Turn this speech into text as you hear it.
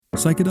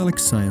Psychedelic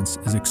science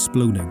is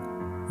exploding,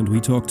 and we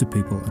talk to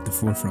people at the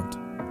forefront.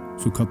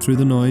 So cut through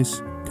the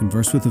noise,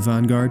 converse with the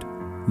vanguard.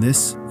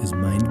 This is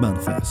Mind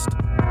Manifest.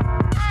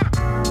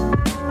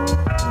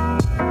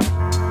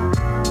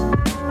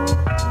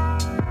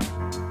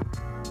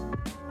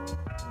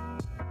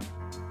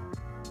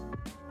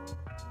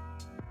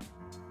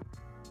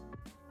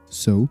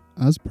 So,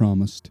 as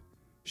promised,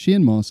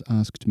 Shane Moss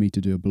asked me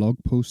to do a blog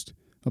post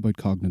about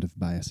cognitive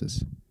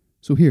biases.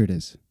 So here it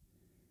is.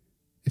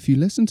 If you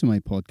listen to my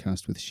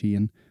podcast with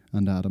Shane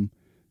and Adam,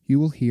 you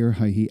will hear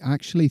how he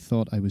actually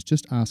thought I was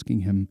just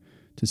asking him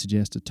to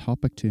suggest a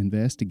topic to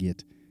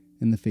investigate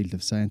in the field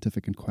of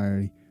scientific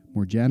inquiry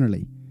more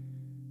generally.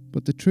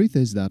 But the truth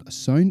is that a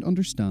sound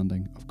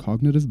understanding of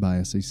cognitive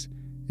biases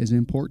is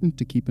important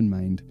to keep in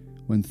mind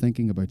when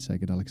thinking about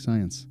psychedelic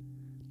science,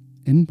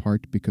 in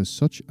part because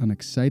such an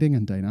exciting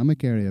and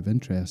dynamic area of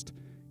interest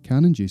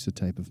can induce a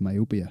type of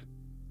myopia.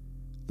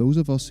 Those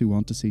of us who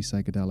want to see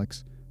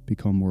psychedelics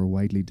become more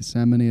widely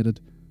disseminated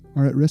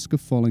are at risk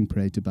of falling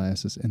prey to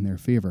biases in their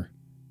favour,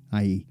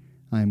 i.e.,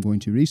 I am going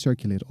to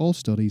recirculate all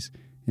studies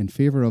in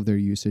favour of their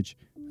usage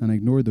and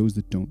ignore those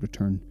that don't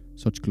return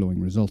such glowing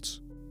results.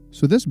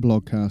 So this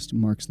blogcast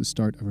marks the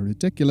start of a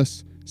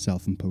ridiculous,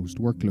 self-imposed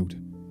workload.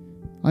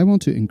 I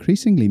want to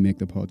increasingly make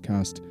the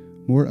podcast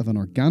more of an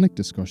organic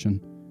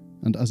discussion,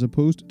 and as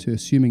opposed to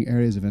assuming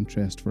areas of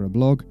interest for a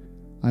blog,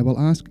 I will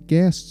ask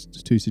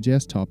guests to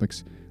suggest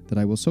topics that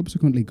I will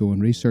subsequently go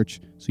and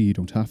research so you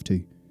don't have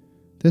to.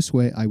 This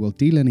way I will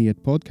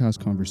delineate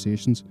podcast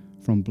conversations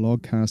from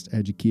blogcast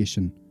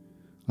education.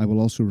 I will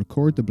also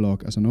record the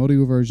blog as an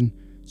audio version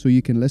so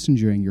you can listen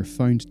during your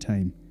found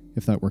time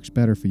if that works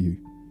better for you.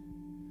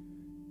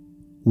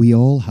 We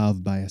all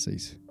have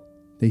biases.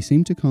 They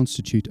seem to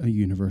constitute a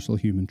universal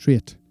human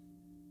trait.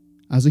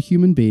 As a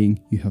human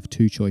being, you have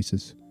two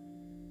choices: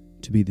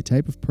 to be the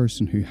type of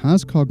person who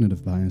has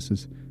cognitive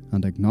biases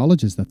and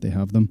acknowledges that they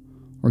have them,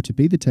 or to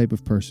be the type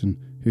of person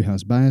who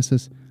has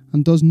biases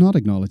and does not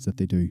acknowledge that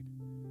they do.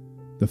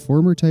 The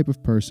former type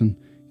of person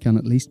can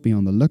at least be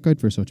on the lookout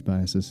for such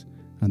biases,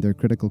 and their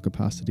critical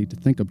capacity to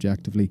think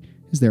objectively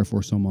is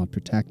therefore somewhat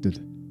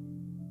protected.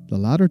 The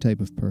latter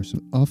type of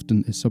person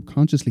often is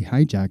subconsciously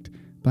hijacked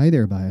by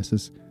their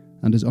biases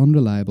and is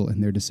unreliable in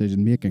their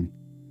decision making.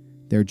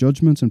 Their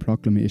judgments and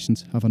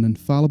proclamations have an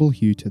infallible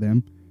hue to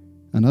them,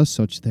 and as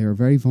such they are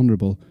very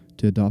vulnerable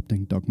to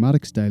adopting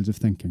dogmatic styles of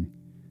thinking.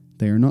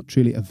 They are not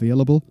truly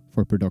available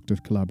for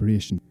productive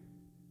collaboration.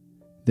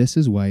 This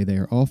is why they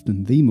are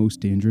often the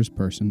most dangerous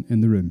person in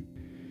the room.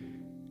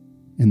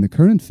 In the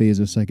current phase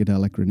of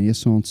psychedelic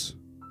renaissance,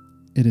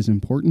 it is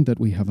important that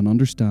we have an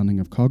understanding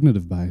of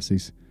cognitive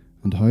biases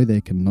and how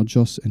they can nudge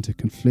us into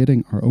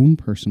conflating our own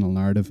personal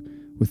narrative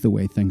with the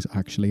way things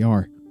actually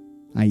are,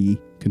 i.e.,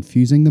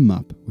 confusing the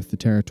map with the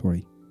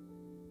territory.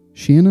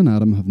 Shane and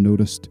Adam have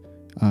noticed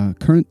a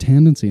current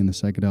tendency in the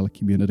psychedelic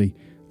community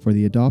for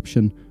the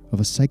adoption of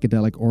a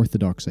psychedelic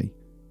orthodoxy.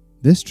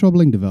 This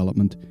troubling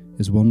development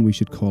is one we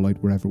should call out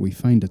wherever we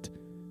find it,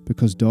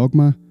 because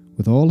dogma,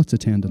 with all its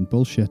attendant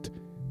bullshit,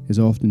 is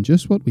often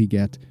just what we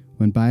get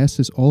when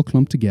biases all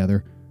clump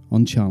together,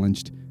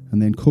 unchallenged,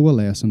 and then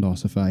coalesce and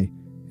ossify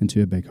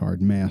into a big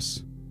hard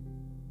mess.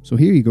 So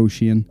here you go,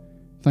 Shane.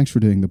 Thanks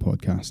for doing the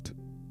podcast.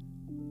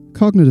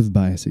 Cognitive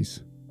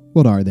biases.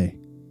 What are they?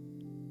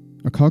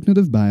 A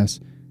cognitive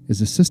bias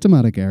is a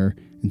systematic error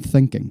in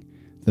thinking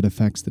that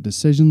affects the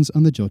decisions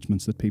and the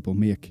judgments that people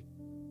make.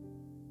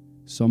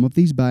 Some of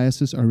these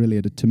biases are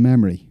related to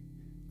memory.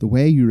 The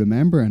way you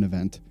remember an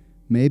event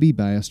may be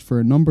biased for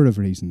a number of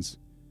reasons,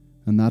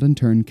 and that in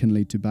turn can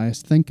lead to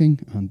biased thinking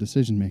and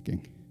decision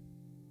making.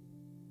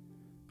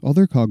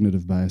 Other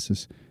cognitive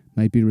biases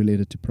might be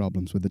related to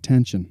problems with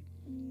attention.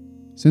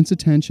 Since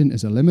attention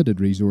is a limited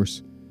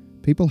resource,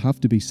 people have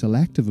to be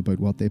selective about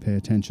what they pay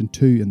attention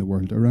to in the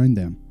world around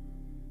them.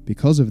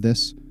 Because of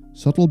this,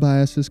 subtle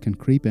biases can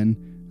creep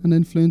in and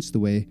influence the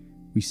way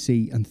we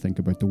see and think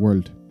about the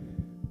world.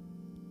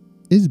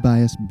 Is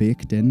bias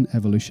baked in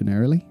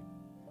evolutionarily?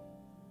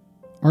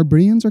 Our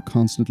brains are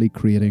constantly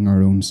creating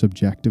our own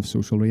subjective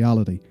social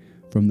reality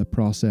from the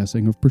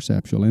processing of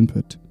perceptual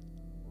input.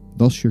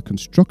 Thus, your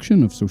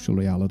construction of social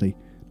reality,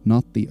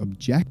 not the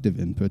objective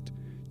input,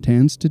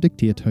 tends to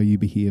dictate how you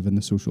behave in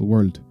the social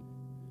world.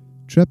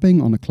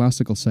 Tripping on a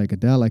classical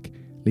psychedelic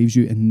leaves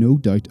you in no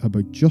doubt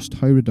about just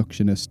how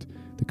reductionist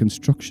the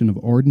construction of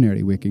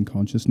ordinary waking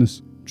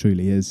consciousness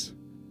truly is.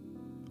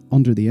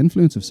 Under the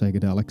influence of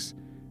psychedelics,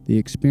 the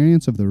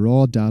experience of the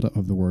raw data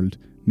of the world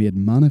made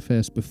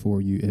manifest before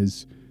you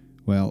is,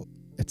 well,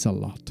 it's a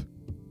lot.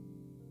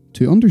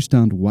 To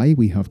understand why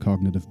we have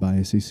cognitive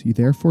biases, you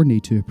therefore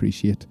need to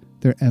appreciate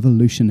their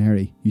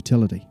evolutionary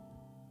utility.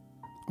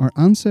 Our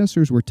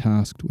ancestors were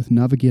tasked with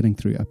navigating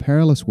through a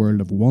perilous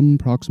world of one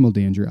proximal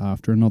danger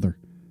after another.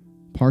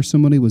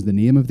 Parsimony was the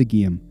name of the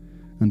game,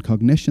 and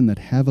cognition that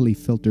heavily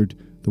filtered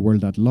the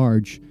world at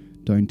large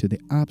down to the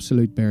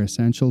absolute bare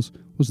essentials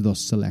was thus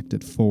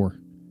selected for.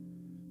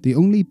 The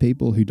only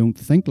people who don't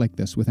think like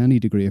this with any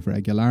degree of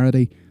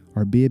regularity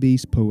are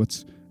babies,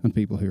 poets, and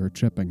people who are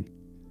tripping.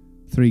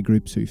 Three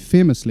groups who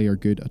famously are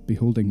good at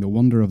beholding the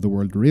wonder of the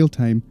world real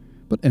time,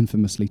 but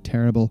infamously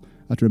terrible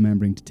at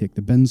remembering to take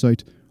the bins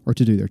out or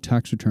to do their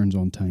tax returns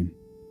on time.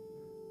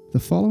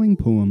 The following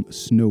poem,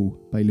 Snow,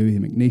 by Louis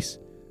MacNeice,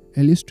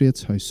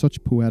 illustrates how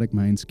such poetic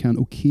minds can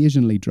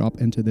occasionally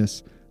drop into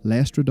this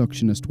less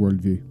reductionist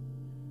worldview.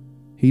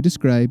 He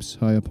describes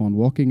how upon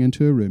walking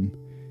into a room,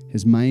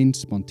 his mind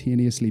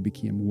spontaneously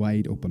became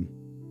wide open.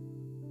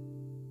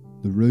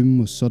 The room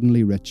was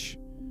suddenly rich,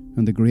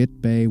 and the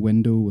great bay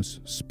window was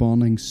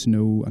spawning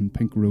snow and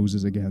pink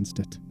roses against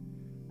it,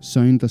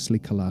 soundlessly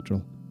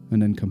collateral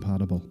and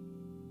incompatible.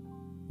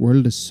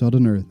 World is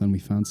suddener than we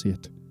fancy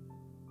it.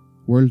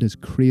 World is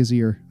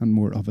crazier and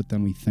more of it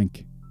than we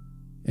think,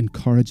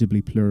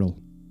 incorrigibly plural.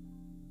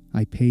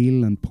 I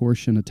peel and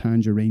portion a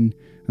tangerine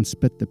and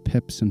spit the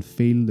pips and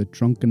feel the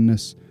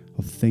drunkenness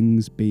of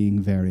things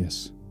being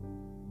various.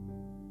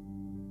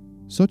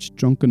 Such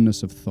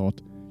drunkenness of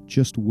thought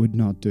just would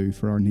not do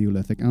for our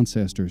Neolithic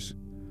ancestors.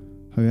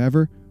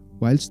 However,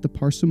 whilst the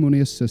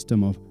parsimonious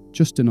system of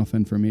just enough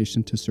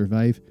information to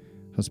survive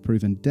has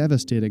proven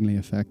devastatingly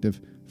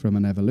effective from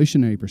an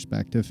evolutionary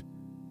perspective,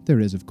 there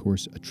is of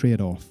course a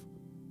trade-off.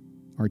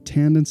 Our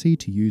tendency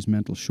to use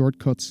mental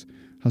shortcuts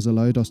has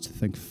allowed us to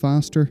think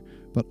faster,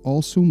 but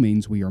also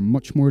means we are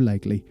much more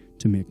likely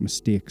to make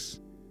mistakes.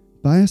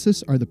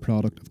 Biases are the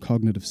product of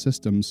cognitive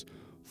systems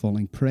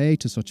falling prey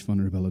to such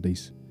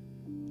vulnerabilities,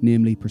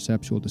 namely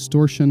perceptual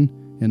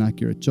distortion,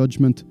 inaccurate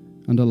judgment,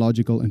 and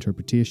illogical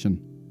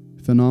interpretation,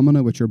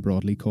 phenomena which are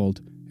broadly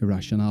called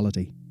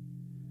irrationality.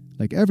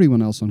 Like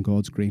everyone else on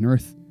God's green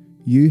earth,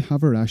 you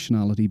have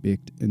irrationality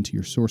baked into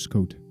your source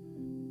code.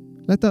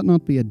 Let that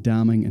not be a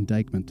damning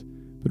indictment,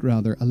 but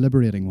rather a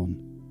liberating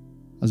one.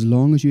 As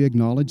long as you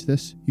acknowledge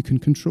this, you can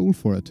control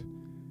for it,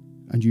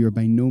 and you are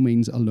by no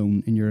means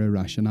alone in your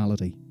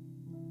irrationality.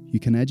 You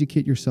can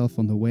educate yourself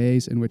on the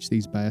ways in which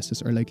these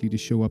biases are likely to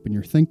show up in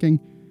your thinking,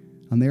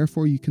 and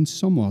therefore you can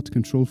somewhat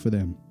control for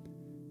them.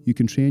 You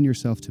can train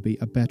yourself to be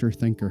a better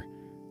thinker,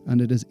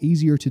 and it is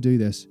easier to do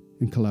this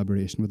in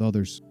collaboration with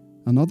others.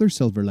 Another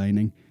silver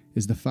lining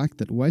is the fact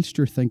that whilst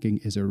your thinking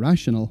is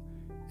irrational,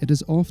 it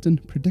is often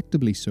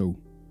predictably so.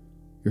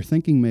 Your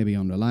thinking may be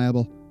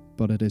unreliable,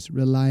 but it is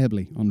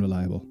reliably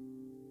unreliable.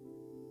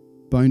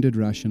 Bounded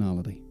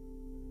rationality.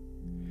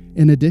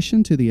 In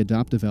addition to the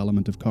adaptive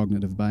element of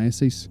cognitive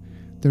biases,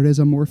 there is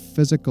a more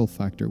physical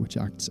factor which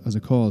acts as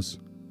a cause.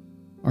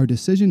 Our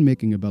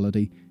decision-making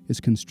ability is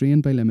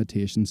constrained by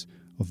limitations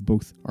of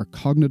both our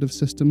cognitive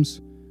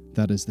systems,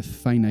 that is the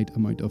finite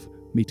amount of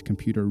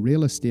meat-computer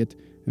real estate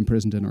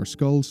imprisoned in our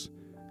skulls,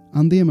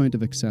 and the amount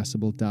of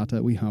accessible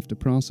data we have to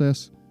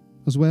process,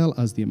 as well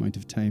as the amount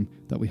of time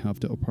that we have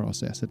to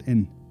process it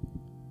in.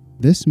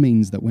 This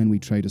means that when we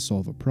try to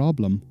solve a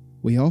problem,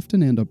 we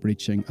often end up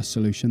reaching a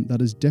solution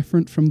that is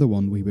different from the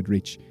one we would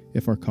reach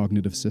if our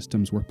cognitive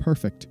systems were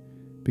perfect,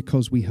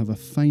 because we have a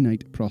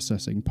finite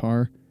processing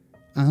power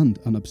and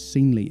an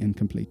obscenely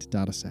incomplete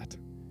dataset.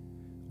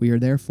 We are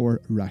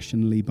therefore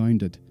rationally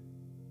bounded.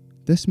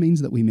 This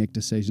means that we make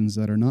decisions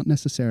that are not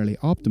necessarily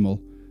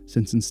optimal,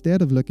 since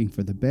instead of looking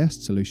for the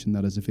best solution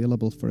that is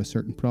available for a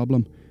certain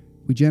problem,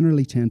 we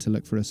generally tend to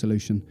look for a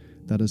solution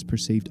that is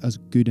perceived as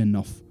good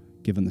enough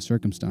given the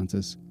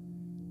circumstances.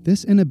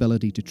 This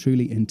inability to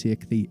truly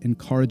intake the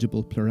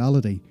incorrigible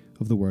plurality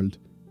of the world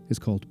is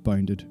called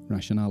bounded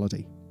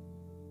rationality.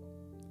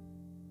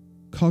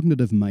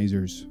 Cognitive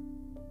misers.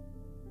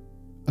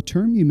 A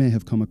term you may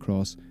have come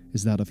across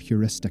is that of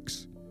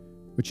heuristics,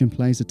 which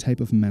implies a type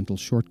of mental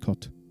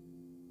shortcut.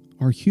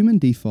 Our human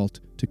default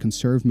to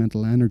conserve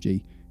mental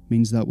energy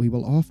means that we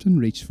will often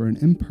reach for an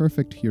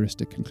imperfect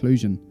heuristic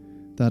conclusion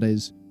that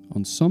is,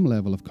 on some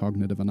level of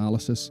cognitive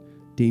analysis,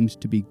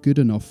 deemed to be good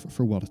enough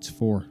for what it's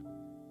for.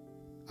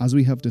 As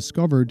we have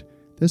discovered,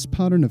 this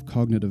pattern of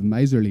cognitive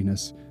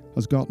miserliness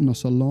has gotten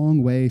us a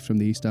long way from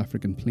the East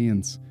African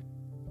plains,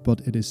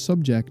 but it is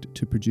subject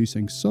to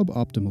producing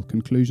suboptimal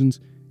conclusions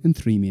in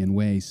three main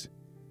ways.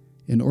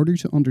 In order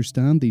to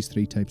understand these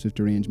three types of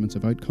derangements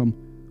of outcome,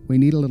 we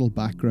need a little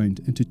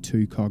background into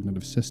two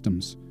cognitive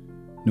systems,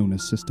 known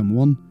as System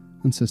 1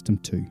 and System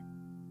 2.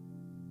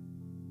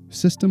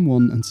 System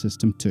 1 and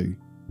System 2.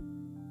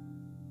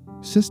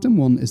 System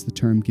 1 is the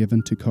term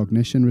given to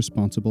cognition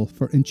responsible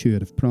for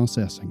intuitive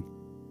processing.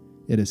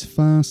 It is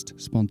fast,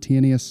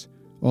 spontaneous,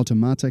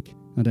 automatic,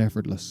 and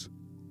effortless.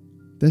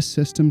 This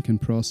system can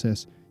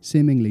process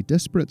seemingly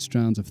disparate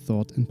strands of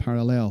thought in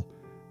parallel,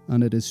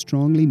 and it is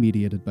strongly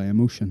mediated by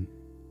emotion.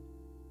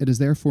 It is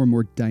therefore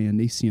more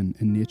Dionysian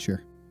in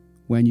nature.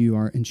 When you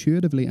are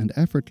intuitively and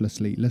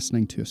effortlessly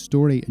listening to a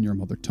story in your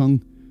mother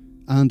tongue,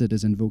 and it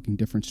is invoking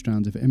different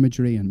strands of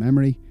imagery and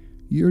memory,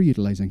 you're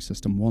utilising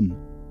System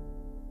 1.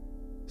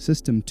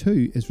 System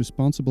 2 is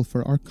responsible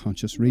for our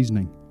conscious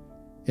reasoning.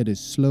 It is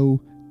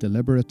slow,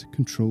 deliberate,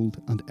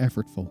 controlled, and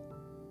effortful.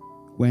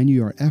 When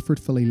you are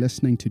effortfully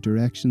listening to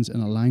directions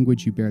in a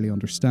language you barely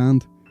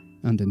understand,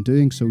 and in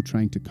doing so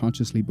trying to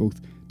consciously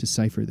both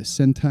decipher the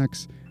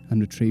syntax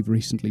and retrieve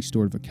recently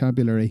stored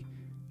vocabulary,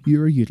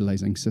 you are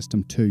utilising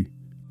System 2.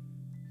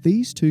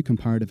 These two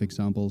comparative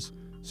examples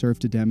serve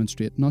to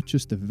demonstrate not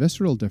just the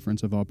visceral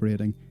difference of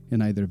operating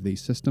in either of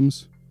these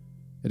systems.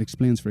 It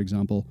explains, for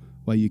example,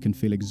 why you can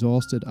feel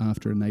exhausted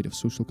after a night of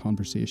social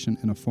conversation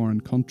in a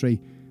foreign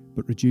country,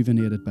 but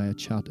rejuvenated by a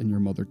chat in your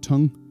mother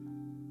tongue,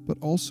 but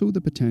also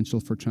the potential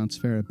for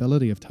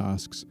transferability of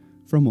tasks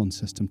from one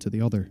system to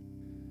the other.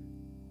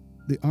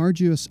 The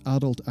arduous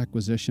adult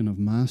acquisition of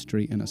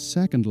mastery in a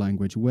second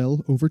language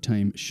will, over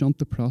time, shunt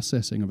the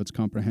processing of its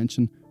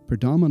comprehension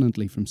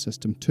predominantly from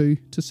System 2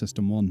 to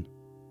System 1.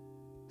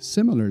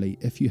 Similarly,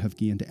 if you have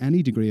gained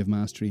any degree of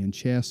mastery in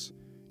chess,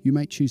 you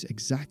might choose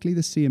exactly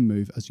the same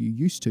move as you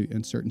used to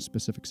in certain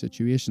specific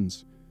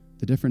situations,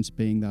 the difference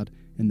being that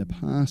in the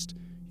past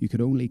you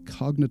could only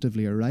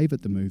cognitively arrive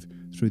at the move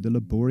through the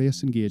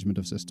laborious engagement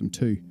of System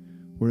 2,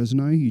 whereas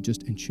now you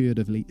just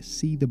intuitively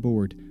see the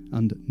board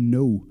and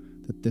know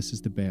that this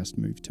is the best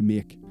move to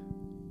make.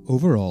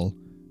 Overall,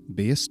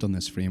 based on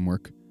this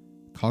framework,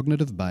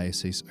 cognitive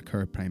biases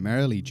occur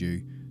primarily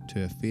due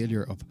to a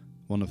failure of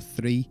one of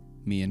three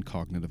main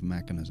cognitive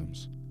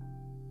mechanisms.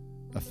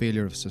 A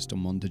failure of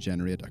System 1 to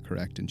generate a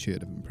correct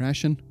intuitive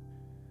impression,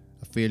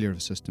 a failure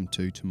of System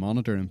 2 to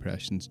monitor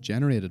impressions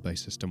generated by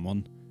System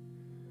 1,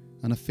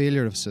 and a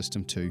failure of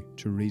System 2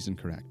 to reason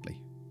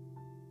correctly.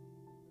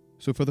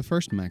 So for the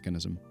first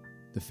mechanism,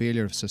 the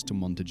failure of System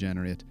 1 to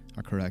generate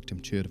a correct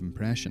intuitive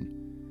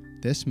impression,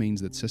 this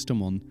means that System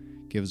 1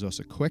 gives us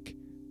a quick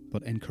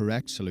but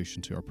incorrect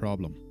solution to our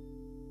problem.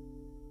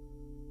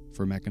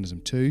 For mechanism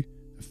 2,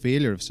 a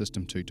failure of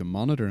System 2 to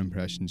monitor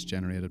impressions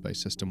generated by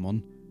System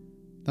 1,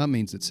 that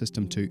means that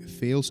System 2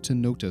 fails to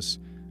notice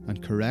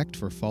and correct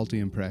for faulty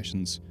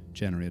impressions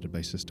generated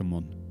by System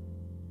 1.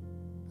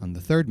 And the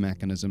third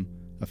mechanism,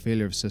 a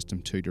failure of System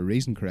 2 to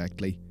reason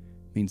correctly,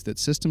 means that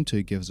System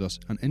 2 gives us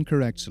an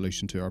incorrect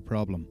solution to our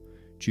problem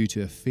due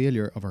to a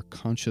failure of our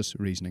conscious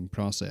reasoning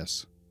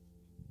process.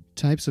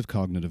 Types of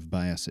cognitive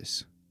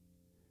biases.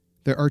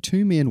 There are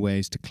two main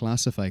ways to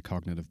classify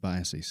cognitive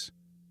biases: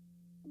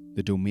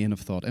 the domain of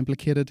thought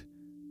implicated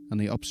and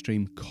the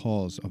upstream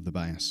cause of the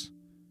bias.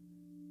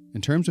 In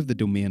terms of the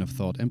domain of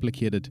thought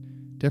implicated,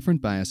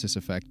 different biases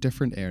affect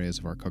different areas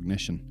of our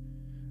cognition,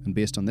 and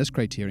based on this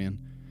criterion,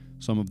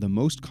 some of the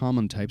most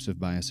common types of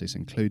biases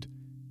include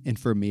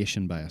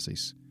information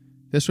biases.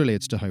 This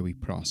relates to how we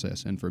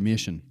process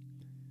information.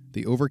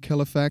 The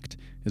overkill effect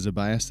is a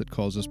bias that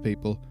causes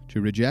people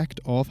to reject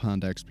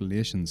offhand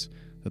explanations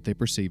that they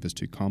perceive as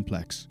too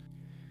complex.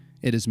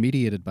 It is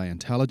mediated by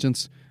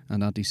intelligence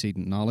and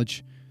antecedent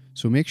knowledge,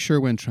 so make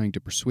sure when trying to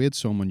persuade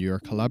someone you are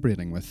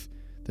collaborating with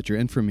that your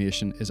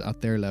information is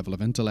at their level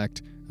of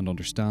intellect and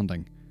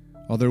understanding.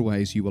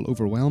 Otherwise, you will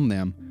overwhelm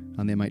them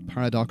and they might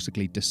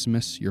paradoxically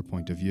dismiss your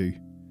point of view.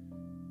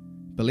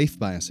 Belief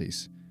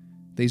biases.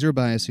 These are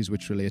biases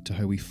which relate to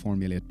how we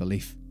formulate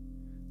belief.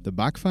 The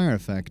backfire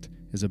effect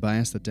is a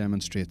bias that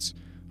demonstrates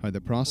how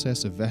the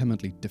process of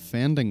vehemently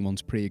defending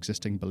one's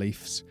pre-existing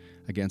beliefs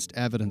against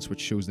evidence which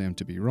shows them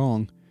to be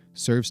wrong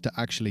serves to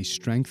actually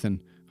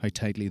strengthen how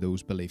tightly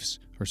those beliefs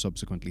are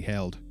subsequently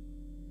held.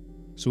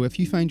 So if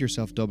you find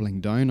yourself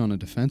doubling down on a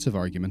defensive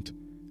argument,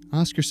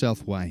 ask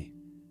yourself why.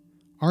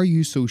 Are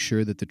you so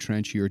sure that the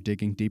trench you are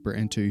digging deeper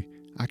into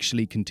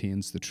actually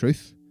contains the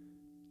truth?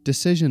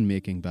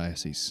 Decision-making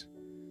biases.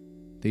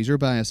 These are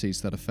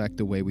biases that affect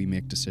the way we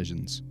make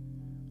decisions.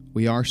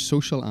 We are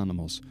social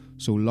animals,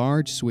 so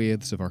large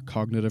swathes of our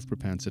cognitive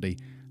propensity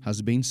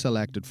has been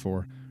selected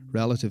for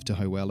relative to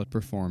how well it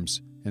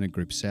performs in a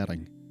group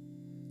setting.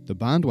 The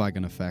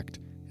bandwagon effect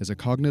is a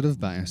cognitive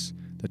bias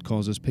that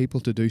causes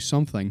people to do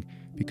something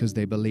because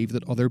they believe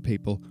that other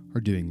people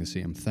are doing the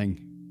same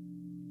thing.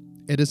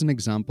 It is an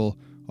example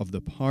of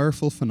the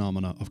powerful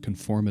phenomena of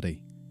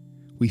conformity.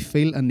 We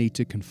feel a need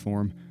to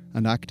conform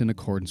and act in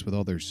accordance with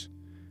others,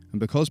 and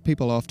because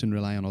people often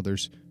rely on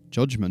others'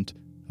 judgment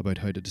about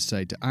how to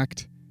decide to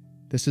act,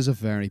 this is a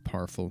very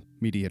powerful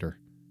mediator.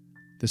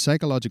 The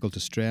psychological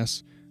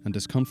distress and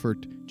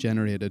discomfort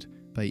generated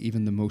by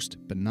even the most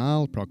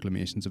banal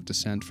proclamations of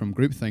dissent from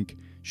groupthink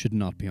should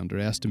not be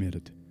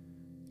underestimated.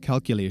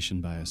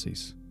 Calculation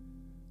biases.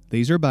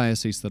 These are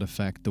biases that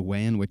affect the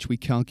way in which we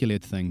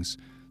calculate things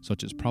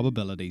such as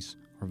probabilities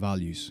or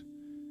values.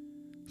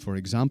 For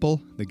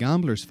example, the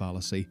gambler's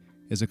fallacy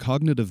is a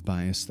cognitive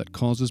bias that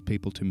causes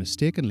people to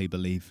mistakenly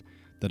believe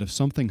that if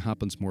something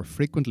happens more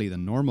frequently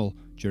than normal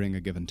during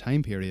a given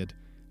time period,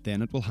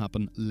 then it will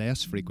happen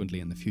less frequently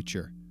in the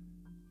future.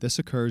 This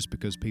occurs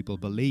because people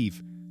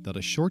believe that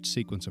a short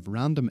sequence of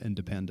random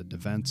independent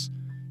events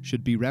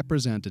should be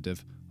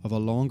representative of a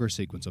longer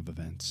sequence of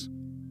events.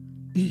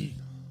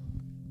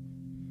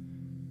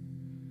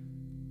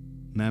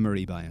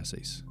 Memory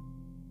biases.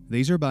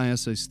 These are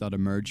biases that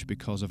emerge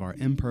because of our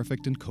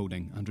imperfect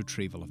encoding and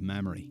retrieval of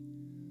memory.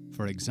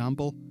 For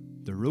example,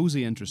 the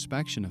rosy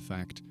introspection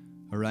effect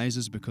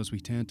arises because we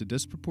tend to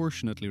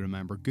disproportionately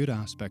remember good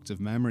aspects of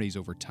memories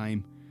over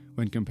time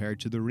when compared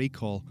to the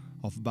recall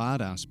of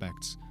bad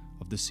aspects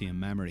of the same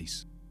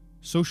memories.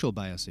 Social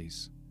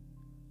biases.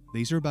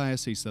 These are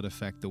biases that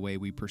affect the way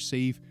we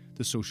perceive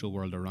the social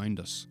world around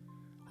us,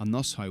 and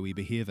thus how we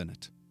behave in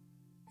it.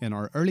 In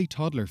our early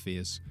toddler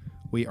phase,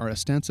 we are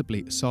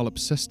ostensibly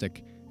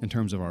solipsistic in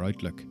terms of our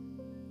outlook.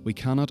 We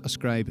cannot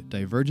ascribe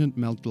divergent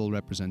mental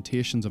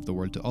representations of the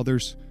world to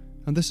others,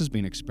 and this has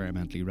been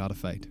experimentally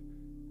ratified.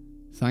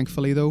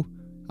 Thankfully though,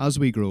 as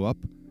we grow up,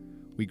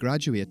 we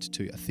graduate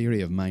to a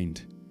theory of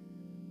mind,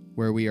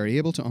 where we are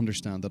able to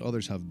understand that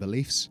others have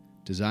beliefs,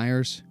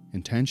 desires,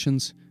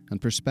 intentions,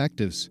 and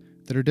perspectives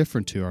that are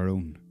different to our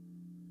own.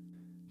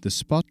 The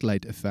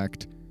spotlight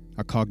effect,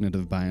 a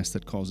cognitive bias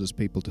that causes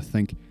people to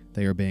think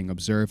they are being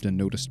observed and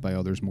noticed by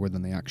others more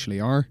than they actually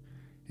are,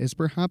 is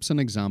perhaps an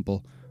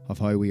example of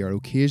how we are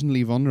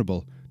occasionally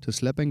vulnerable to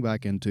slipping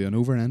back into an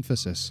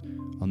overemphasis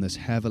on this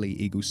heavily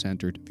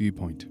ego-centered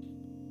viewpoint.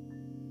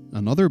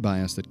 Another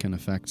bias that can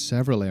affect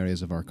several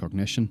areas of our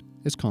cognition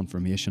is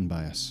confirmation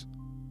bias.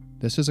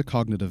 This is a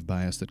cognitive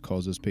bias that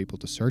causes people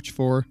to search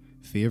for,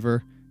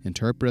 favour,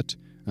 interpret,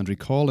 and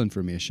recall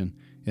information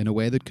in a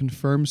way that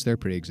confirms their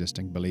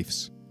pre-existing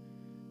beliefs.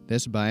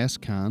 This bias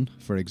can,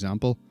 for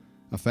example,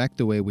 affect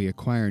the way we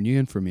acquire new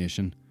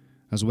information,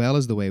 as well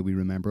as the way we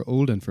remember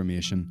old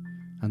information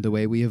and the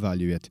way we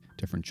evaluate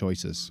different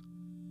choices.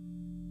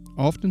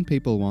 Often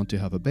people want to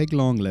have a big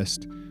long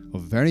list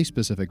of very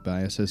specific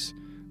biases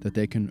that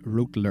they can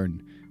rote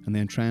learn and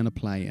then try and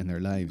apply in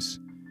their lives.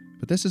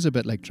 But this is a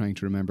bit like trying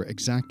to remember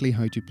exactly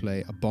how to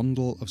play a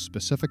bundle of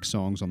specific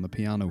songs on the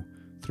piano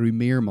through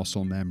mere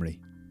muscle memory.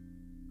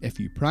 If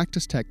you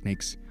practice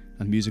techniques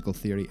and musical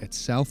theory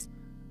itself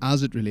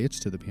as it relates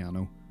to the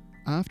piano,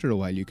 after a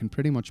while you can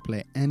pretty much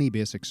play any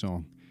basic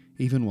song,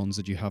 even ones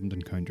that you haven't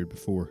encountered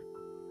before.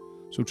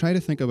 So try to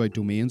think about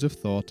domains of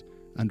thought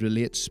and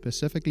relate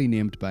specifically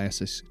named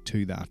biases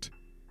to that.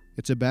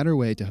 It's a better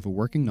way to have a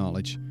working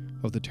knowledge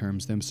of the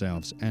terms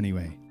themselves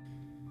anyway.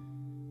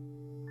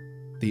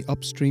 The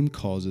upstream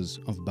causes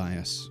of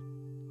bias.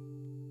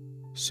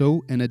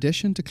 So, in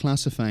addition to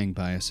classifying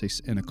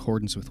biases in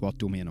accordance with what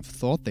domain of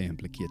thought they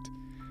implicate,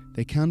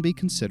 they can be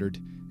considered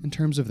in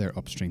terms of their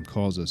upstream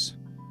causes.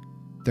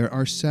 There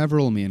are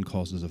several main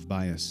causes of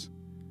bias: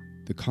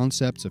 the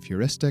concepts of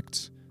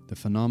heuristics, the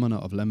phenomena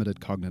of limited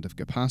cognitive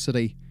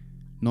capacity,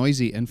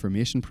 noisy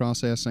information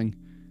processing,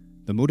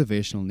 the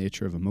motivational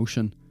nature of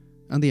emotion,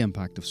 and the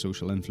impact of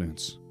social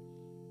influence.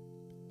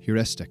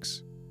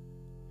 Heuristics.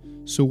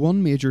 So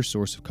one major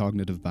source of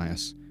cognitive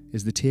bias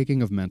is the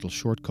taking of mental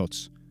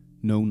shortcuts,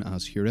 known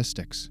as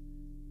heuristics.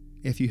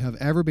 If you have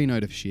ever been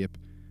out of shape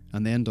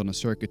and then done a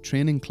circuit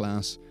training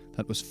class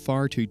that was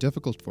far too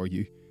difficult for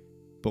you,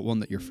 but one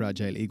that your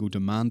fragile ego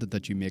demanded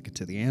that you make it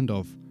to the end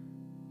of,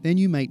 then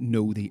you might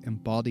know the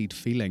embodied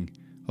feeling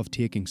of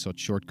taking such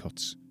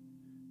shortcuts.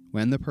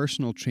 When the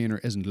personal trainer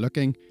isn't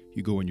looking,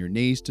 you go on your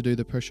knees to do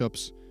the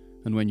push-ups,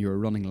 and when you are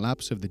running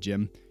laps of the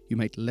gym, you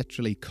might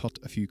literally cut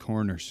a few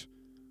corners.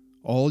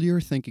 All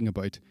you're thinking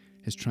about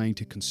is trying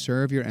to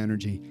conserve your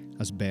energy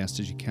as best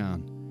as you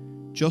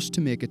can, just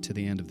to make it to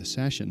the end of the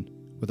session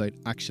without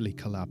actually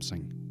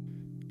collapsing.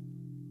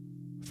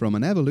 From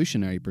an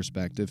evolutionary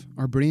perspective,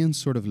 our brains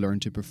sort of learn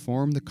to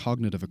perform the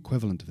cognitive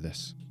equivalent of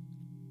this.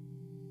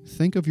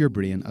 Think of your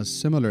brain as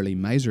similarly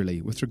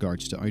miserly with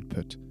regards to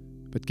output,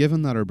 but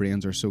given that our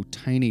brains are so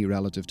tiny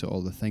relative to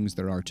all the things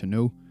there are to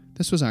know,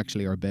 this was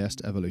actually our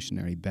best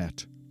evolutionary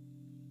bet.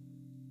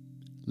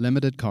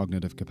 Limited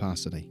cognitive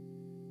capacity.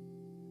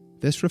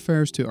 This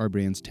refers to our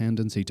brain's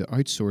tendency to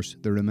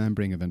outsource the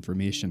remembering of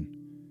information.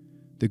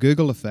 The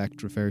Google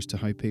effect refers to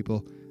how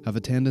people have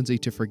a tendency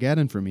to forget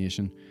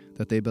information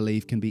that they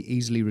believe can be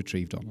easily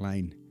retrieved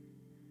online.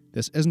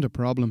 This isn't a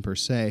problem per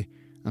se,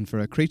 and for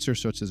a creature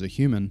such as a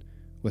human,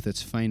 with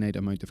its finite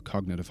amount of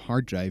cognitive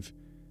hard drive,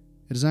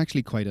 it is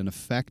actually quite an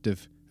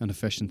effective and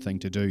efficient thing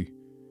to do.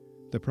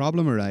 The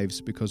problem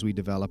arrives because we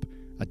develop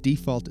a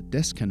default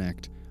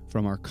disconnect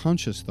from our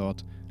conscious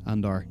thought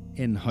and our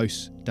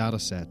in-house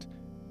dataset.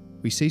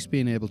 We cease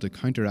being able to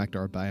counteract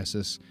our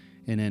biases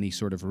in any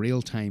sort of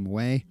real-time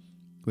way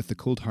with the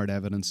cold hard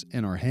evidence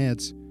in our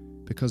heads,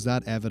 because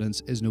that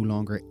evidence is no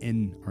longer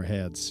in our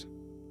heads.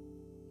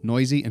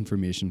 Noisy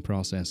information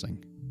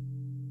processing.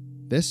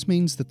 This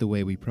means that the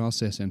way we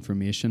process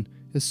information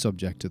is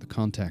subject to the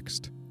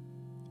context.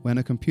 When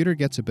a computer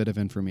gets a bit of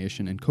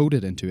information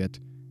encoded into it,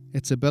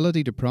 its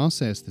ability to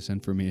process this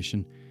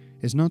information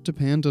is not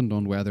dependent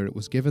on whether it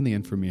was given the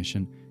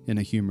information in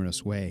a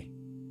humorous way.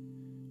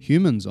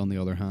 Humans, on the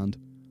other hand,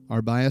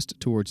 are biased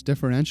towards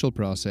differential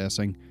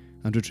processing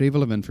and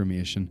retrieval of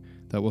information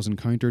that was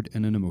encountered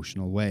in an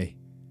emotional way.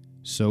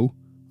 So,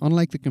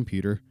 unlike the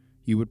computer,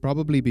 you would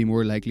probably be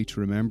more likely to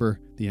remember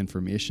the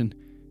information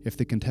if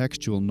the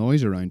contextual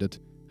noise around it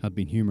had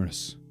been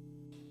humorous.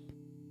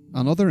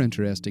 Another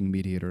interesting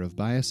mediator of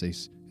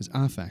biases is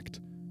affect,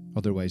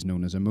 otherwise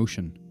known as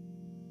emotion.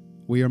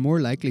 We are more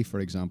likely, for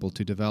example,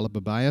 to develop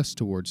a bias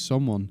towards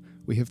someone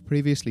we have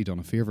previously done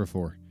a favour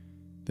for.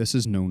 This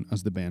is known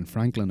as the Ben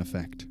Franklin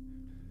effect.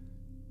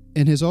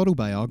 In his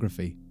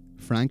autobiography,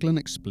 Franklin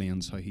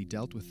explains how he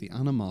dealt with the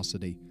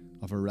animosity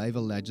of a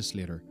rival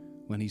legislator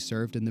when he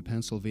served in the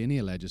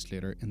Pennsylvania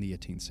legislature in the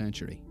 18th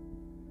century.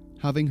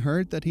 Having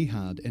heard that he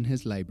had in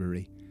his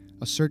library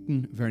a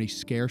certain very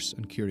scarce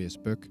and curious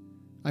book,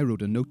 I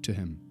wrote a note to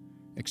him,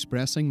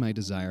 expressing my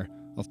desire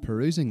of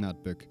perusing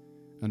that book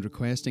and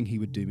requesting he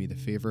would do me the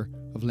favour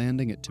of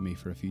lending it to me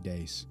for a few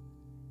days.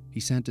 He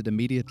sent it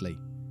immediately,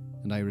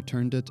 and I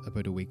returned it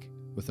about a week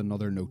with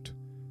another note,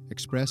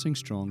 expressing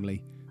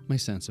strongly my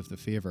sense of the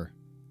favour.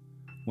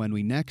 When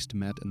we next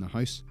met in the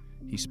house,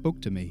 he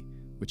spoke to me,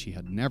 which he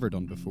had never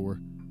done before,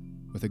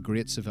 with a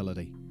great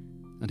civility,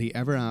 and he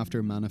ever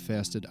after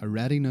manifested a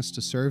readiness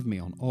to serve me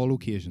on all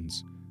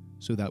occasions,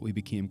 so that we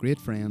became great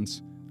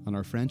friends, and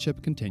our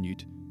friendship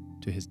continued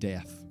to his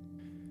death.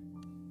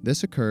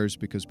 This occurs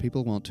because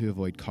people want to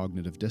avoid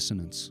cognitive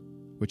dissonance,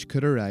 which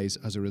could arise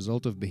as a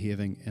result of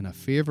behaving in a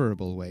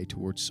favourable way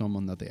towards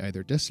someone that they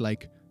either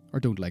dislike or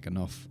don't like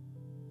enough.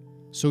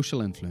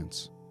 Social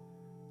influence.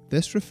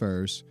 This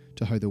refers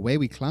to how the way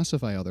we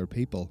classify other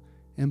people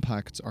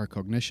impacts our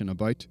cognition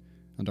about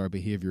and our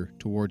behaviour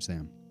towards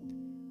them.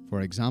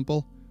 For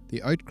example,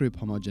 the outgroup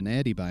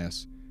homogeneity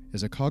bias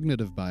is a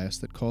cognitive bias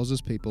that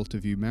causes people to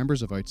view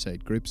members of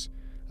outside groups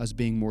as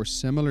being more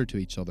similar to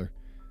each other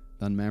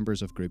than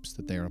members of groups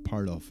that they are a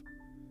part of.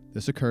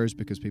 This occurs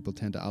because people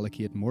tend to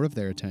allocate more of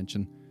their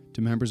attention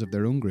to members of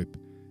their own group,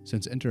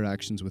 since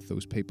interactions with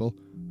those people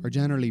are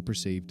generally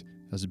perceived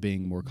as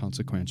being more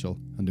consequential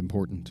and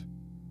important.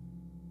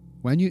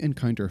 When you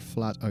encounter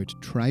flat-out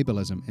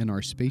tribalism in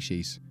our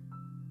species,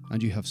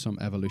 and you have some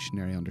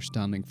evolutionary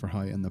understanding for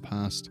how in the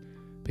past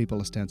people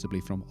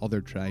ostensibly from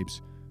other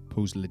tribes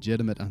pose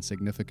legitimate and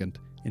significant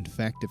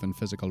infective and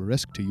physical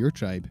risk to your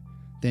tribe,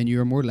 then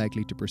you are more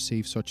likely to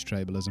perceive such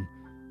tribalism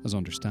as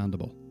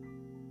understandable.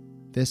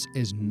 This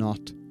is not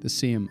the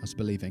same as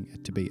believing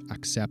it to be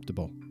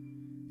acceptable.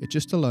 It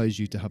just allows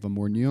you to have a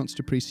more nuanced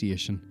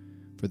appreciation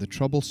for the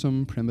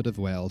troublesome primitive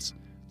wells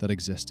that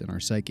exist in our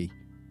psyche.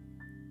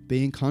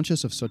 Being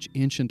conscious of such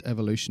ancient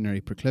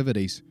evolutionary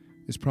proclivities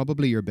is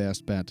probably your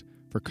best bet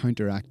for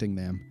counteracting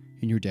them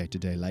in your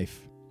day-to-day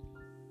life.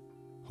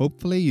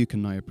 Hopefully you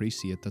can now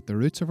appreciate that the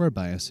roots of our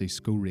biases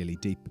go really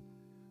deep.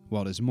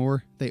 What is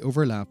more, they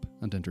overlap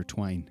and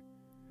intertwine.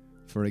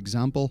 For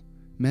example,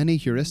 many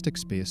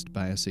heuristics-based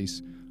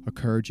biases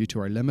occur due to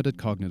our limited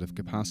cognitive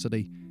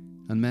capacity,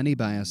 and many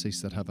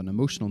biases that have an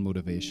emotional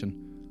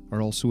motivation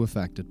are also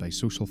affected by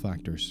social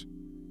factors.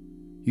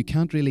 You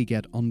can't really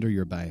get under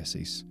your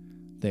biases.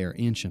 They are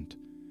ancient,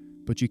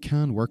 but you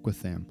can work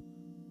with them.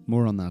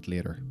 More on that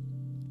later.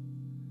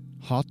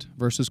 Hot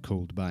versus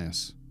cold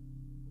bias.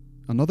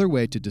 Another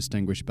way to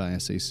distinguish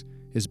biases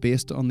is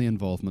based on the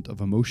involvement of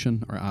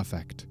emotion or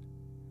affect.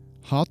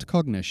 Hot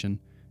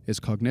cognition is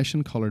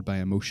cognition coloured by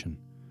emotion,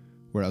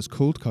 whereas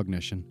cold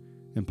cognition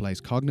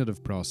implies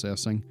cognitive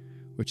processing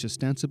which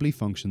ostensibly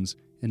functions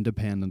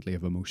independently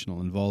of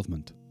emotional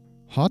involvement.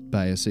 Hot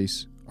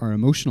biases are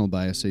emotional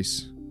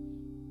biases.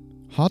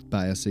 Hot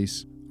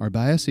biases are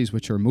biases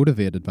which are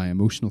motivated by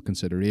emotional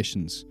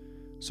considerations,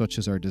 such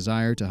as our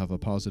desire to have a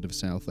positive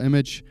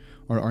self-image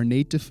or our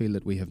need to feel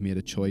that we have made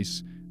a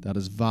choice that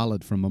is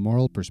valid from a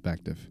moral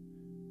perspective.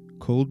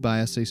 Cold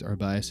biases are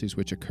biases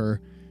which occur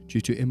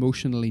due to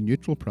emotionally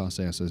neutral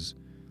processes,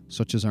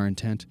 such as our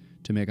intent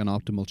to make an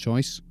optimal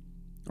choice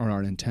or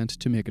our intent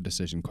to make a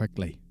decision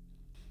quickly.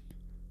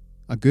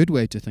 A good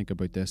way to think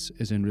about this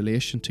is in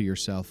relation to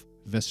yourself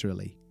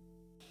viscerally.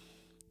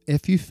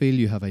 If you feel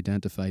you have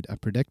identified a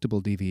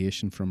predictable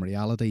deviation from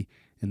reality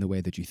in the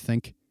way that you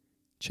think,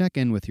 check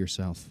in with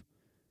yourself.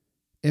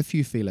 If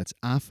you feel it's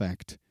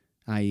affect,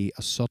 i.e.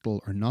 a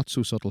subtle or not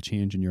so subtle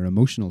change in your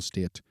emotional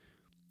state,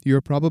 you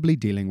are probably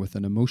dealing with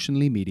an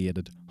emotionally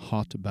mediated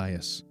hot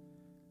bias.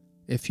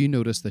 If you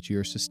notice that you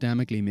are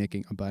systemically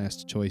making a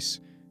biased choice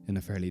in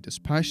a fairly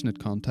dispassionate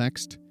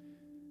context,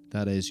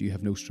 that is, you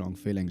have no strong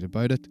feelings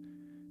about it,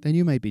 then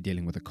you might be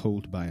dealing with a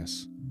cold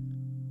bias.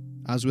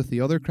 As with the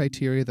other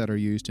criteria that are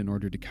used in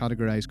order to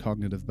categorize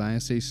cognitive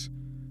biases,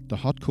 the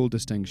hot-cold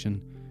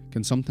distinction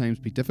can sometimes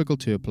be difficult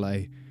to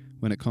apply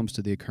when it comes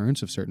to the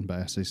occurrence of certain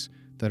biases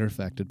that are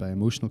affected by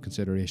emotional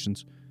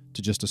considerations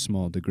to just a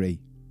small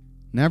degree.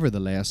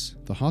 Nevertheless,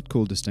 the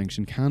hot-cold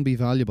distinction can be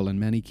valuable in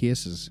many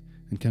cases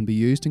and can be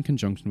used in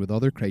conjunction with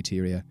other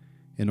criteria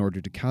in order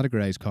to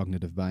categorize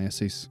cognitive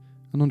biases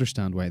and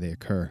understand why they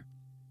occur.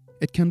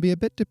 It can be a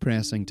bit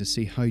depressing to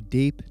see how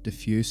deep,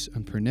 diffuse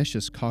and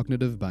pernicious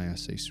cognitive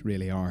biases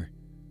really are,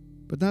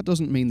 but that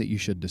doesn't mean that you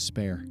should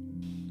despair.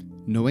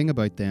 Knowing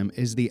about them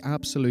is the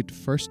absolute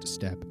first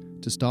step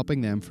to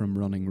stopping them from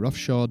running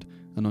roughshod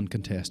and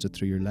uncontested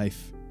through your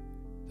life.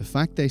 The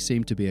fact they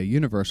seem to be a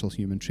universal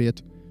human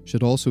trait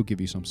should also give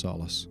you some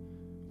solace.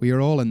 We are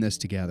all in this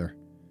together,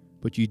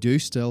 but you do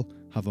still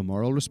have a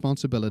moral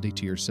responsibility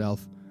to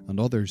yourself and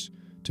others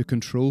to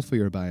control for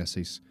your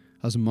biases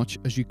as much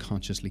as you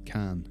consciously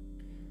can.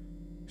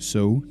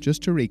 So,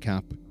 just to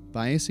recap,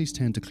 biases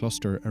tend to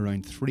cluster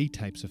around 3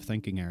 types of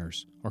thinking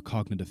errors or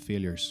cognitive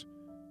failures.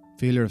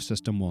 Failure of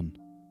System 1,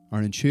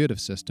 our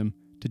intuitive system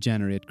to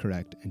generate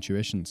correct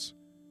intuitions.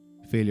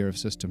 Failure of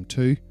System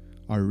 2,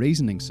 our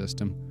reasoning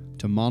system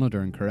to monitor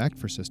and correct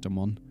for System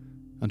 1.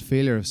 And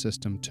failure of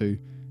System 2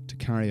 to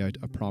carry out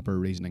a proper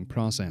reasoning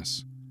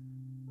process.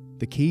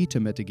 The key to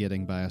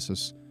mitigating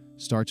biases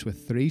starts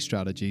with 3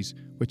 strategies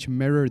which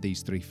mirror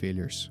these 3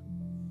 failures.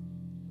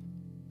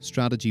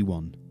 Strategy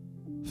 1.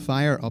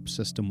 Fire up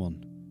System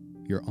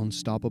 1, your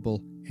unstoppable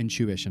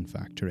intuition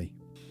factory.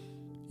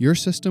 Your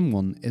System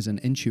 1 is an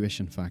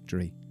intuition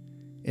factory.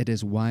 It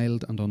is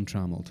wild and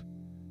untrammeled.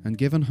 And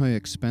given how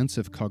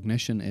expensive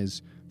cognition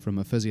is from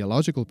a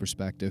physiological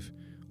perspective,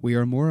 we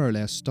are more or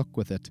less stuck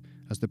with it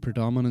as the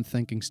predominant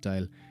thinking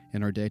style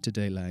in our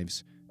day-to-day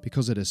lives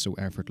because it is so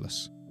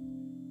effortless.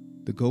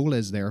 The goal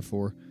is,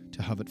 therefore,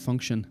 to have it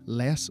function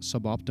less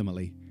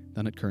suboptimally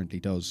than it currently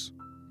does.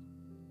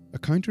 A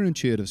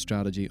counterintuitive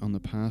strategy on the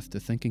path to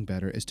thinking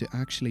better is to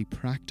actually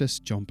practice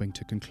jumping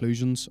to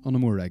conclusions on a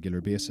more regular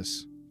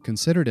basis.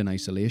 Considered in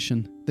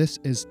isolation, this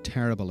is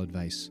terrible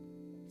advice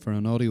for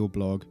an audio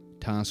blog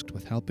tasked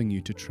with helping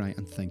you to try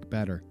and think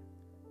better.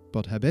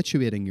 But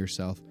habituating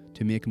yourself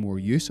to make more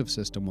use of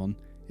System 1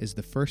 is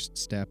the first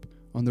step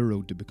on the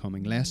road to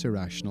becoming less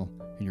irrational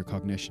in your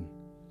cognition.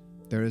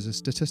 There is a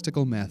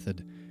statistical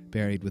method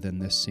buried within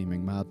this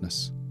seeming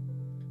madness.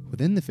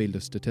 Within the field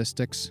of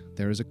statistics,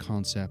 there is a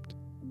concept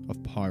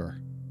of power.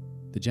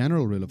 The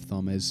general rule of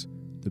thumb is,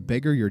 the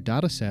bigger your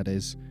data set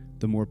is,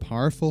 the more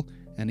powerful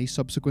any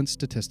subsequent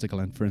statistical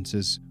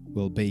inferences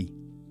will be.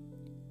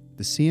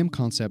 The same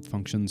concept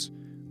functions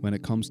when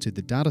it comes to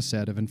the data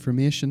set of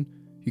information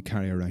you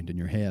carry around in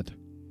your head.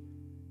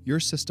 Your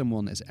System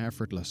 1 is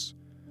effortless,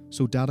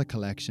 so data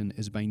collection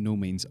is by no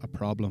means a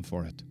problem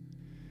for it.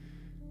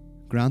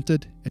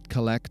 Granted, it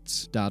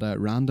collects data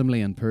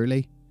randomly and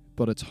poorly,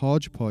 but its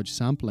hodgepodge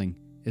sampling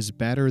is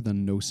better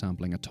than no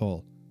sampling at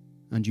all,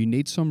 and you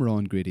need some raw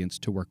ingredients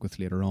to work with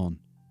later on.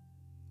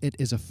 It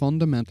is a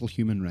fundamental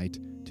human right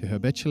to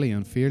habitually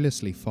and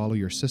fearlessly follow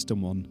your System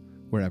 1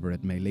 wherever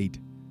it may lead.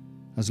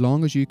 As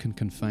long as you can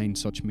confine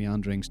such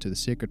meanderings to the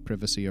sacred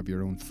privacy of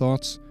your own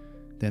thoughts,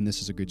 then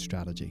this is a good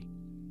strategy.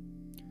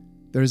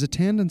 There is a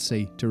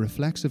tendency to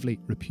reflexively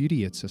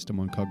repudiate System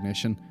 1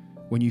 cognition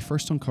when you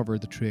first uncover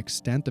the true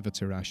extent of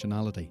its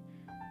irrationality,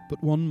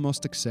 but one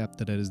must accept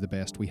that it is the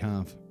best we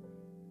have.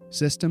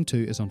 System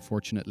 2 is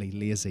unfortunately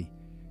lazy.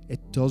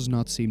 It does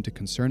not seem to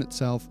concern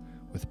itself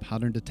with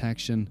pattern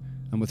detection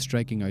and with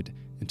striking out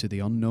into the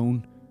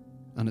unknown,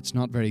 and it's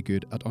not very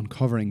good at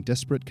uncovering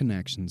disparate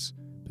connections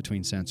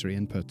between sensory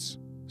inputs.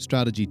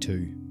 Strategy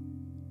 2.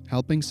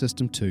 Helping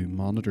System 2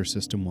 monitor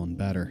System 1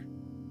 better.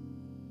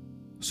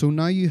 So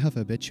now you have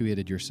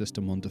habituated your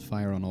System 1 to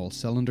fire on all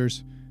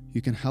cylinders,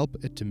 you can help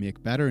it to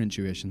make better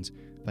intuitions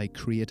by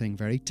creating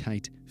very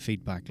tight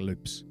feedback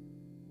loops.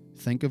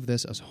 Think of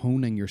this as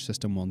honing your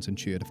System 1's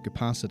intuitive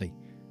capacity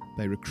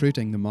by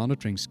recruiting the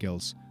monitoring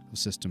skills of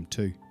System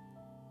 2.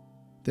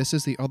 This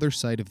is the other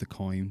side of the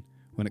coin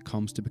when it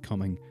comes to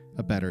becoming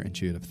a better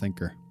intuitive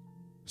thinker.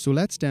 So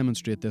let's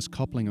demonstrate this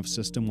coupling of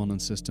System 1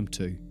 and System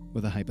 2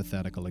 with a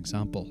hypothetical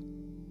example.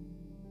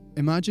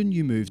 Imagine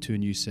you move to a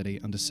new city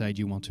and decide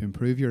you want to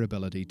improve your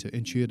ability to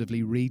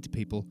intuitively read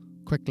people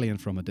quickly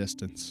and from a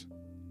distance.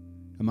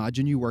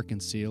 Imagine you work in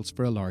sales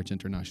for a large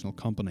international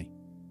company.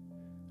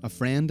 A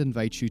friend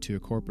invites you to a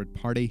corporate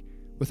party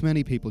with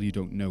many people you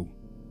don't know.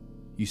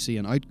 You see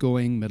an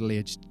outgoing,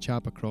 middle-aged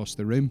chap across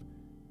the room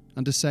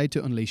and decide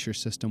to unleash your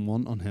System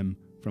 1 on him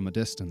from a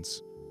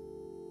distance.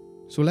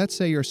 So let's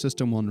say your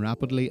System 1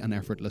 rapidly and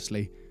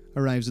effortlessly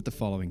arrives at the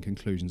following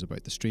conclusions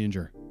about the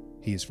stranger.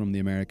 He is from the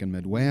American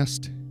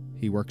Midwest,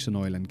 he works in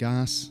oil and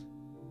gas,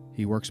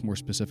 he works more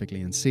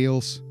specifically in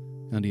sales,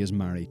 and he is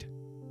married.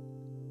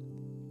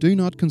 Do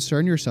not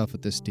concern yourself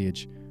at this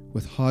stage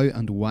with how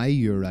and why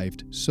you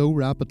arrived so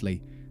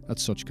rapidly at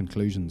such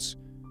conclusions.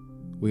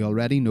 We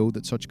already know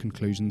that such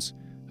conclusions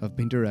have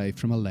been derived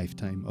from a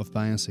lifetime of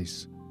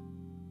biases.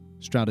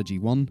 Strategy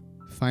 1,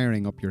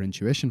 firing up your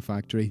intuition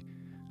factory,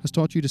 has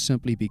taught you to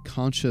simply be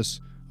conscious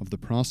of the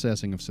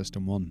processing of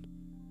System 1.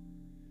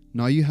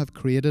 Now you have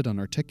created and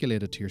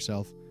articulated to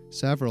yourself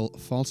several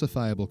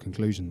falsifiable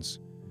conclusions.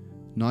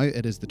 Now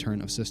it is the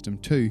turn of System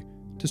 2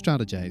 to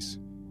strategize.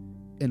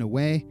 In a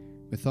way,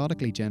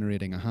 methodically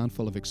generating a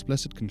handful of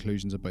explicit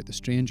conclusions about the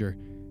stranger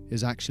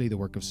is actually the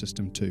work of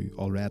System 2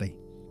 already.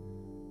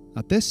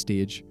 At this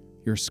stage,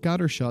 your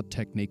scattershot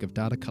technique of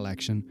data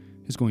collection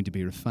is going to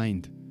be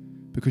refined,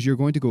 because you're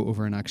going to go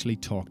over and actually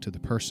talk to the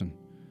person,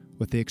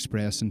 with the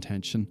express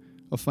intention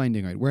of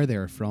finding out where they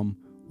are from,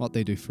 what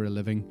they do for a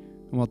living,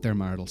 and what their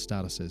marital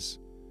status is.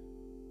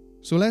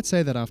 So let's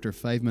say that after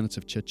 5 minutes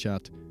of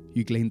chit-chat,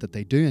 you glean that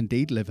they do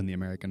indeed live in the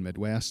American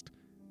Midwest,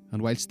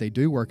 and whilst they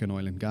do work in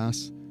oil and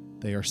gas,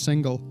 they are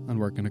single and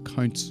work in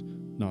accounts,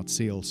 not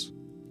sales.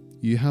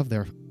 You have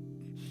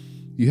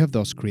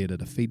thus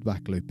created a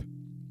feedback loop.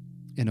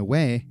 In a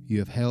way, you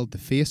have held the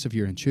face of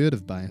your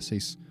intuitive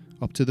biases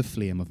up to the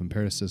flame of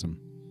empiricism.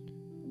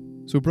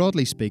 So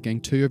broadly speaking,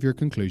 2 of your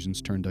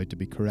conclusions turned out to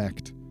be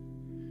correct.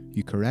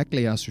 You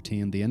correctly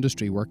ascertained the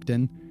industry worked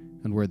in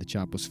and where the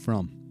chap was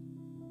from.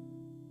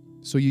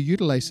 So you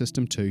utilise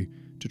System 2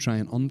 to try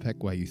and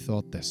unpick why you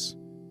thought this.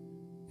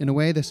 In a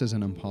way, this is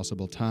an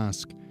impossible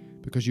task,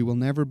 because you will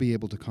never be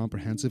able to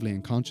comprehensively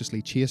and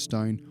consciously chase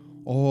down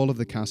all of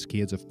the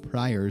cascades of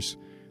priors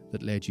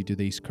that led you to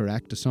these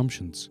correct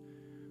assumptions,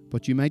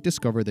 but you might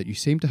discover that you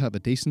seem to have a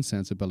decent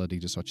sensibility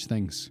to such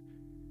things.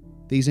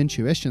 These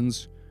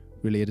intuitions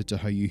related to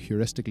how you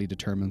heuristically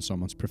determine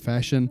someone's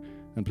profession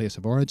and place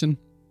of origin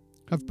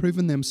have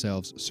proven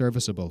themselves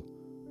serviceable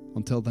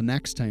until the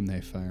next time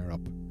they fire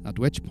up, at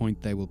which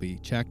point they will be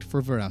checked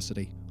for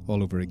veracity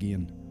all over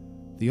again.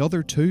 The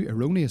other two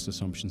erroneous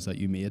assumptions that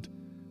you made,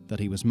 that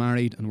he was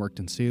married and worked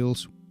in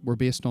sales, were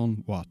based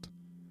on what?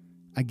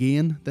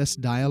 Again, this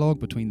dialogue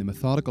between the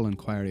methodical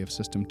inquiry of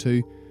System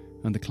 2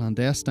 and the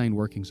clandestine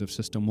workings of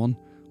System 1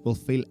 will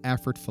feel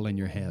effortful in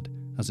your head,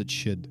 as it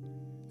should.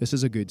 This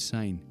is a good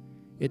sign.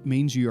 It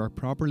means you are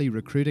properly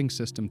recruiting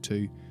System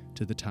 2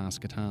 to the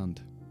task at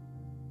hand.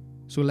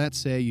 So let's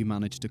say you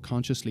manage to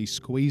consciously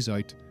squeeze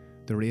out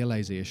the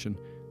realisation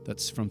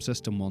that's from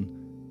System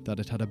 1 that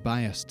it had a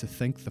bias to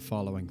think the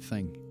following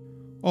thing: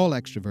 all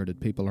extroverted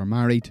people are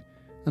married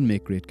and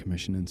make great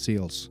commission in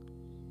sales.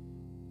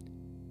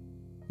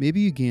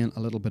 Maybe you gain a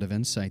little bit of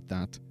insight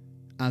that,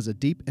 as a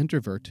deep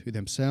introvert who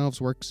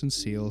themselves works in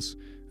sales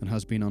and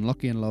has been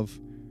unlucky in love,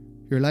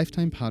 your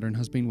lifetime pattern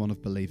has been one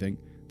of believing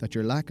that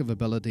your lack of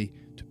ability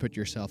to put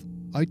yourself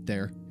out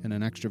there in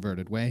an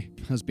extroverted way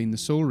has been the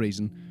sole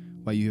reason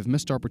why you have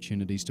missed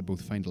opportunities to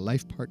both find a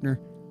life partner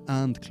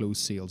and close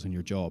sales in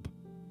your job.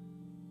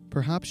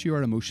 Perhaps you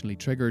are emotionally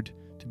triggered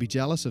to be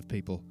jealous of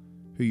people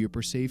who you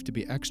perceive to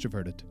be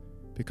extroverted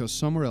because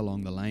somewhere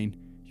along the line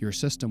your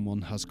System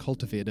 1 has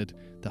cultivated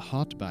the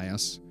hot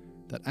bias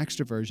that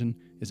extroversion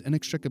is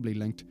inextricably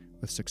linked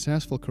with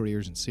successful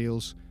careers in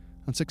sales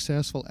and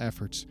successful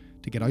efforts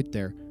to get out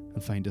there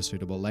and find a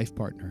suitable life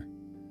partner.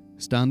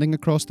 Standing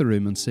across the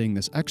room and seeing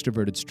this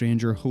extroverted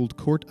stranger hold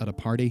court at a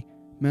party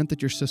meant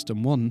that your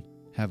System 1,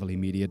 heavily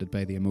mediated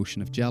by the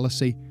emotion of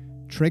jealousy,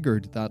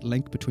 triggered that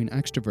link between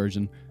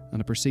extroversion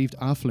and a perceived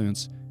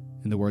affluence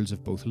in the worlds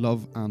of both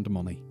love and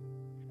money.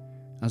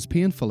 As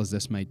painful as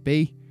this might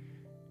be,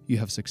 you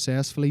have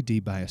successfully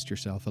debiased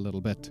yourself a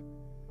little bit.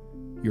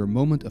 Your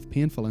moment of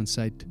painful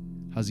insight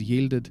has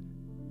yielded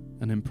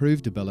an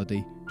improved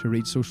ability to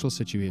read social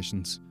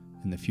situations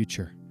in the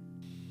future.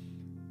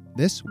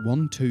 This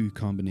 1-2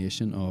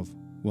 combination of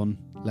 1.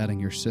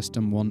 Letting your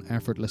System 1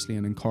 effortlessly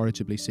and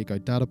incorrigibly seek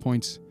out data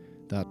points,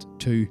 that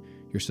 2.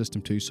 Your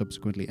System 2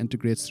 subsequently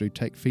integrates through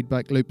tight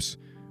feedback loops,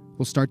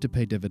 will start to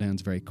pay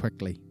dividends very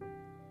quickly.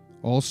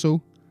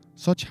 Also,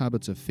 such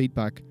habits of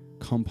feedback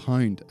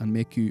compound and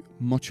make you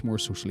much more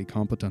socially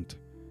competent.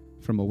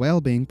 From a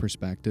well-being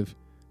perspective,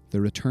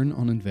 the return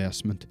on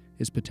investment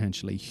is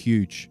potentially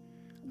huge,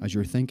 as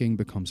your thinking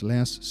becomes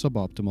less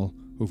suboptimal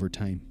over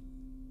time.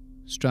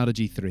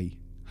 Strategy 3.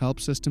 Help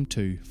System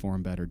 2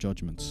 form better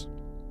judgments.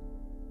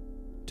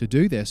 To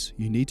do this,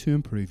 you need to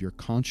improve your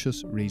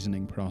conscious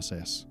reasoning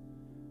process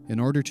in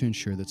order to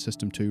ensure that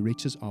System 2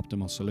 reaches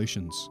optimal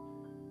solutions.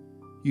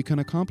 You can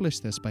accomplish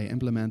this by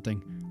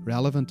implementing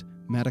relevant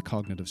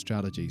metacognitive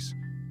strategies,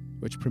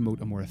 which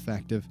promote a more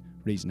effective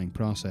reasoning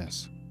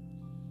process.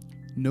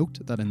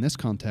 Note that in this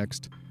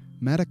context,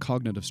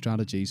 metacognitive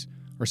strategies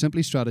are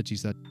simply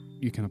strategies that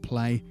you can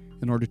apply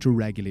in order to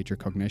regulate your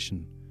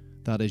cognition,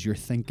 that is, your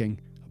thinking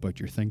about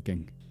your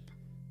thinking.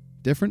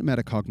 Different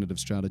metacognitive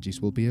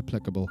strategies will be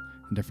applicable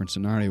in different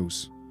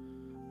scenarios,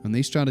 and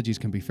these strategies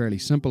can be fairly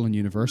simple and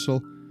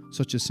universal,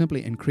 such as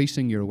simply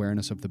increasing your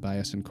awareness of the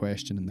bias in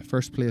question in the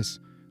first place,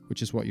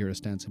 which is what you're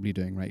ostensibly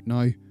doing right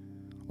now,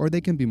 or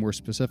they can be more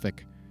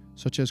specific,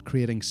 such as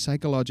creating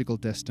psychological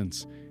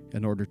distance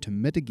in order to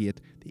mitigate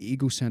the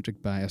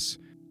egocentric bias,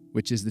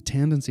 which is the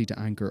tendency to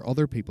anchor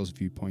other people's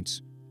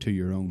viewpoints to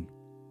your own.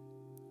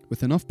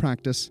 With enough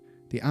practice,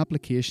 the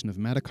application of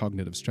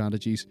metacognitive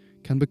strategies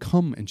can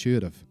become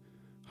intuitive.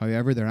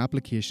 However, their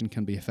application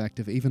can be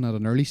effective even at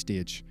an early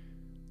stage,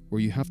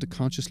 where you have to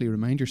consciously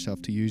remind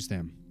yourself to use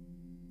them.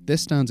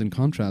 This stands in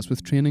contrast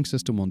with training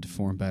System 1 to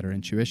form better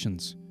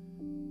intuitions,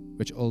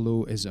 which,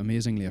 although is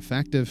amazingly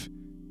effective,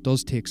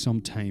 does take some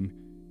time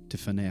to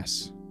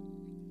finesse.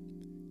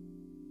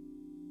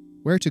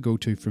 Where to go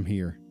to from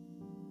here?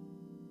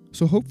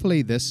 So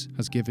hopefully this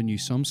has given you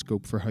some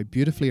scope for how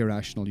beautifully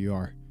irrational you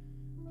are.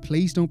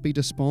 Please don't be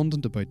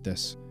despondent about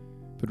this,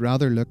 but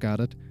rather look at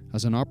it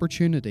as an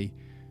opportunity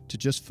to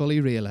just fully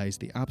realise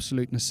the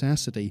absolute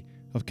necessity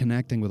of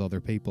connecting with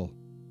other people.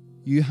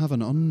 You have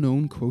an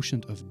unknown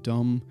quotient of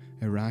dumb,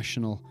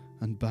 irrational,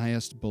 and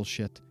biased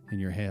bullshit in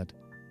your head,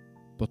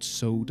 but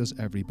so does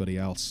everybody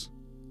else.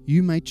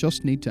 You might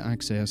just need to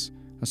access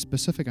a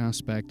specific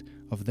aspect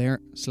of their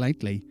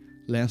slightly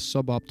less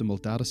suboptimal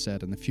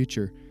dataset in the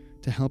future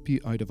to help you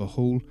out of a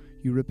hole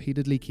you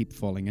repeatedly keep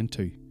falling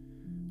into.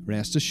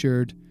 Rest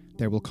assured,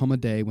 there will come a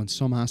day when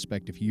some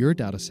aspect of your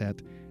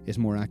dataset is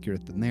more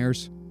accurate than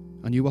theirs,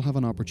 and you will have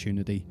an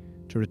opportunity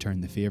to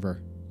return the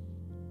favour.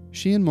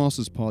 Shane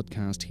Moss's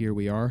podcast Here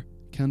We Are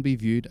can be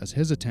viewed as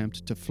his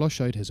attempt to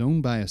flush out his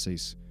own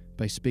biases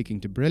by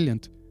speaking to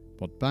brilliant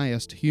but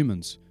biased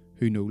humans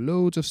who know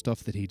loads of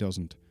stuff that he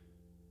doesn't.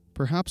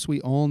 Perhaps we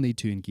all need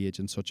to engage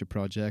in such a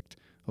project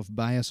of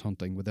bias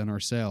hunting within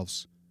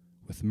ourselves,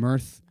 with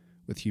mirth,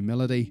 with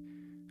humility,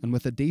 and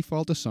with a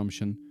default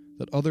assumption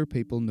that other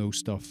people know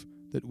stuff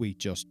that we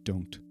just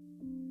don't.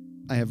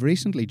 I have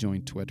recently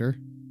joined Twitter.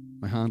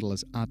 My handle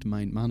is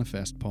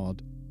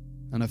 @MindManifestPod,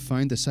 and have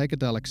found the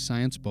psychedelic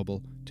science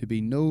bubble to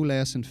be no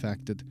less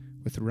infected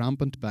with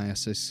rampant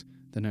biases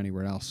than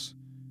anywhere else.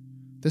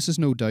 This is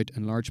no doubt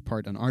in large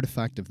part an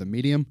artifact of the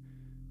medium,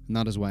 and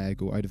that is why I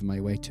go out of my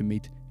way to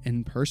meet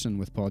in person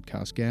with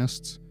podcast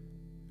guests.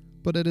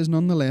 But it is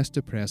nonetheless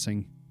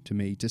depressing to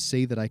me to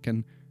see that I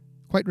can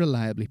quite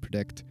reliably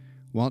predict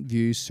what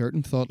views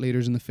certain thought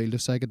leaders in the field of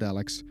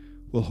psychedelics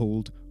will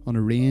hold on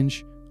a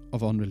range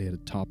of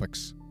unrelated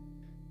topics.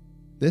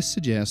 This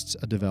suggests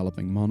a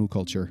developing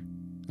monoculture,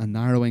 a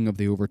narrowing of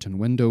the Overton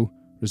window,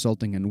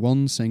 resulting in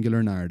one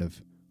singular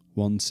narrative,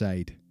 one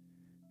side.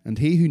 And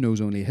he who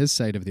knows only his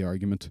side of the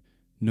argument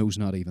knows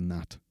not even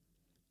that.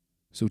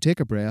 So take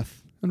a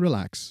breath and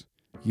relax.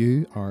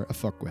 You are a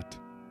fuckwit,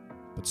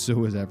 but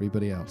so is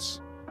everybody else.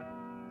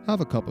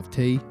 Have a cup of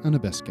tea and a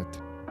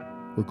biscuit.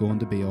 We're going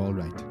to be all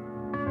right.